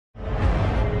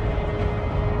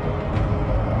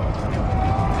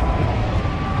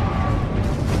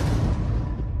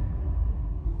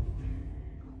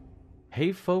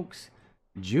Hey folks,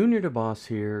 JuniorDeBoss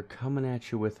here, coming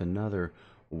at you with another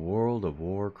World of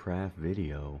Warcraft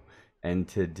video. And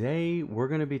today we're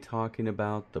going to be talking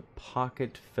about the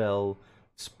Pocket Fell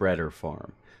spreader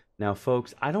farm. Now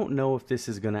folks, I don't know if this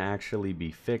is going to actually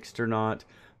be fixed or not,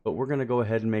 but we're going to go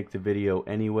ahead and make the video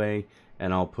anyway,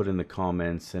 and I'll put in the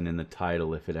comments and in the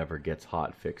title if it ever gets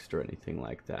hot fixed or anything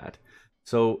like that.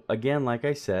 So again, like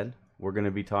I said, we're going to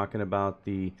be talking about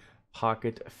the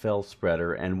Pocket Fell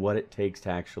spreader and what it takes to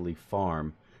actually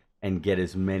farm and get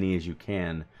as many as you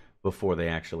can before they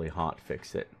actually hot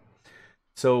fix it.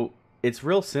 So it's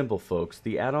real simple, folks.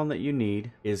 The add-on that you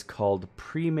need is called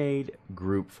Pre-Made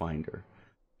Group Finder.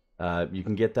 You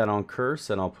can get that on Curse,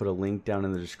 and I'll put a link down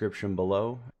in the description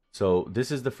below. So this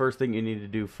is the first thing you need to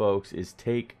do, folks, is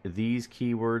take these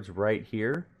keywords right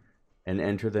here and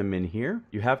enter them in here.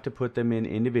 You have to put them in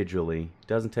individually.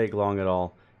 Doesn't take long at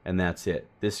all. And that's it.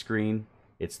 This screen,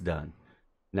 it's done.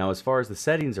 Now, as far as the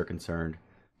settings are concerned,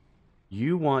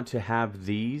 you want to have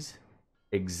these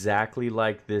exactly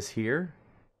like this here,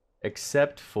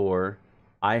 except for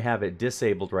I have it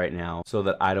disabled right now so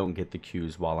that I don't get the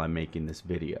cues while I'm making this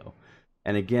video.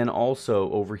 And again,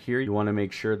 also over here, you want to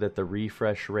make sure that the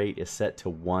refresh rate is set to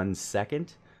 1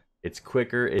 second. It's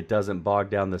quicker, it doesn't bog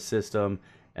down the system,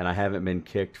 and I haven't been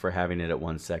kicked for having it at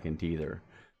 1 second either.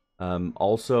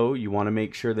 Also, you want to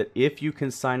make sure that if you can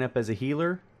sign up as a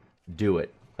healer, do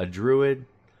it. A druid,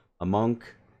 a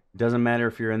monk, doesn't matter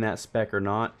if you're in that spec or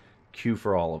not, queue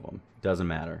for all of them, doesn't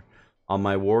matter. On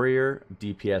my warrior,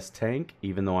 DPS tank,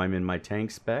 even though I'm in my tank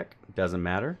spec, doesn't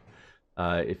matter.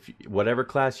 If whatever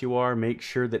class you are, make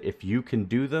sure that if you can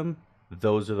do them,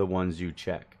 those are the ones you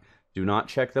check. Do not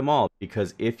check them all,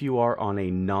 because if you are on a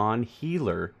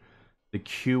non-healer, the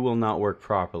queue will not work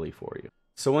properly for you.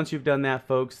 So once you've done that,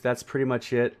 folks, that's pretty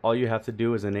much it. All you have to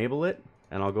do is enable it,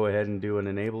 and I'll go ahead and do an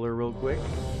enabler real quick.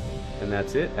 And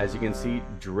that's it. As you can see,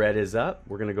 Dread is up.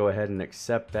 We're going to go ahead and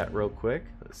accept that real quick.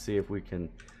 Let's see if we can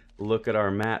look at our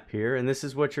map here. And this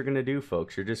is what you're going to do,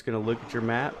 folks. You're just going to look at your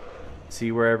map,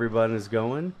 see where everyone is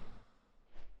going.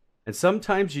 And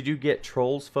sometimes you do get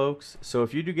trolls, folks. So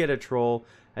if you do get a troll,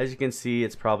 as you can see,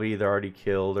 it's probably either already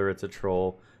killed or it's a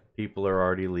troll. People are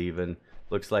already leaving.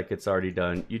 Looks like it's already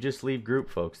done. You just leave group,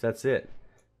 folks. That's it.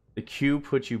 The queue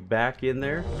puts you back in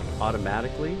there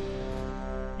automatically.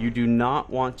 You do not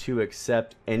want to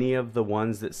accept any of the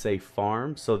ones that say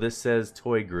farm. So this says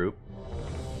toy group.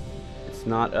 It's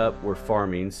not up, we're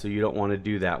farming, so you don't want to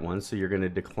do that one. So you're going to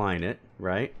decline it,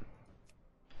 right?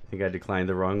 I think I declined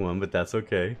the wrong one, but that's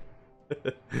okay.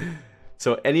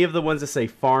 So any of the ones that say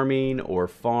farming or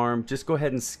farm, just go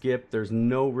ahead and skip. There's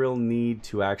no real need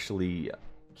to actually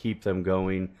keep them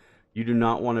going. You do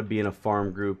not want to be in a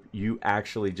farm group. You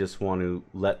actually just want to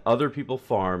let other people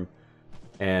farm,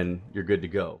 and you're good to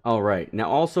go. All right. Now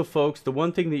also, folks, the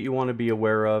one thing that you want to be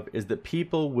aware of is that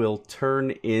people will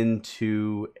turn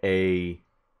into a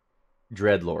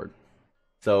Dreadlord.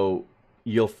 So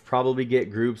you'll probably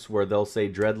get groups where they'll say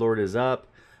Dreadlord is up.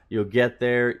 You'll get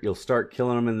there, you'll start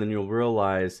killing them, and then you'll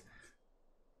realize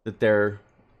that they're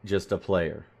just a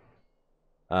player.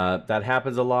 That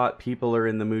happens a lot. People are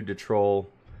in the mood to troll.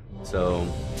 So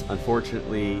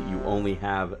unfortunately, you only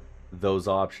have those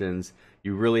options.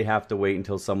 You really have to wait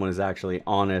until someone is actually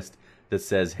honest that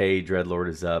says, hey, Dreadlord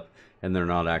is up, and they're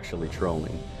not actually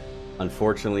trolling.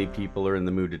 Unfortunately, people are in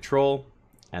the mood to troll,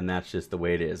 and that's just the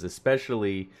way it is,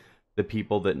 especially the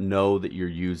people that know that you're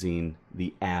using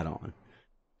the add-on.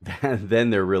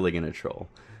 Then they're really going to troll.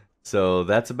 So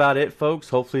that's about it, folks.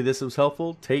 Hopefully this was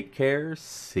helpful. Take care.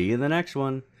 See you in the next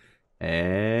one.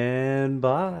 And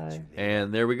bye.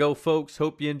 And there we go, folks.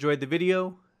 Hope you enjoyed the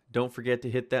video. Don't forget to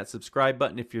hit that subscribe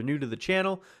button if you're new to the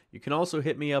channel. You can also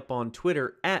hit me up on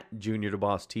Twitter at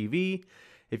JuniorDeBossTV.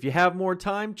 If you have more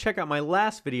time, check out my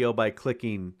last video by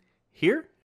clicking here.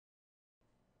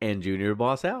 And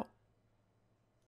JuniorDeBoss out.